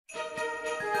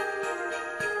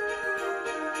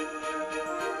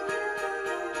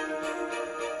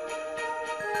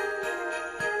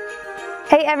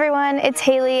Hey everyone, it's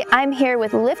Haley. I'm here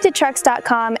with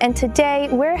LiftedTrucks.com, and today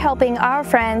we're helping our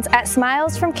friends at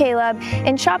Smiles from Caleb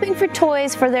in shopping for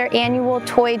toys for their annual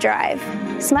toy drive.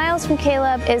 Smiles from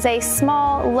Caleb is a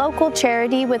small local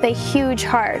charity with a huge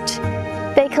heart.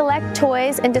 They collect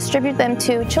toys and distribute them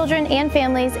to children and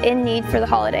families in need for the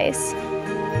holidays.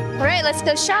 All right, let's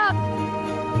go shop.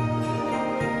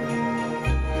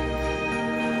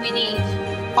 We need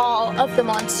all of the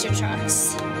monster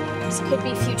trucks. These could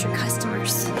be future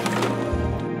customers.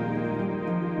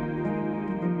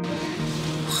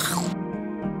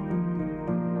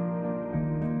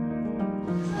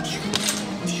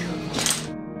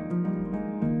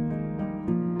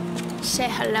 Say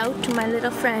hello to my little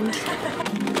friend.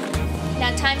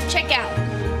 Now time to check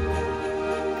out.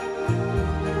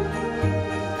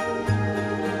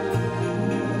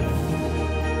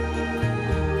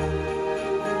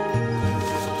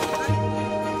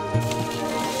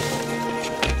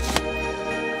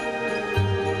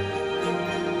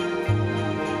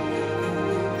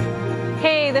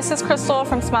 Hey, this is Crystal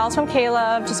from Smiles from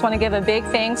Caleb. Just want to give a big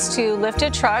thanks to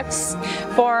Lifted Trucks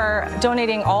for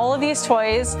donating all of these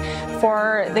toys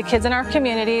for the kids in our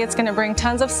community. It's going to bring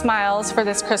tons of smiles for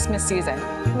this Christmas season.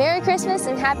 Merry Christmas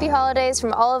and Happy Holidays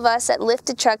from all of us at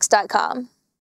LiftedTrucks.com.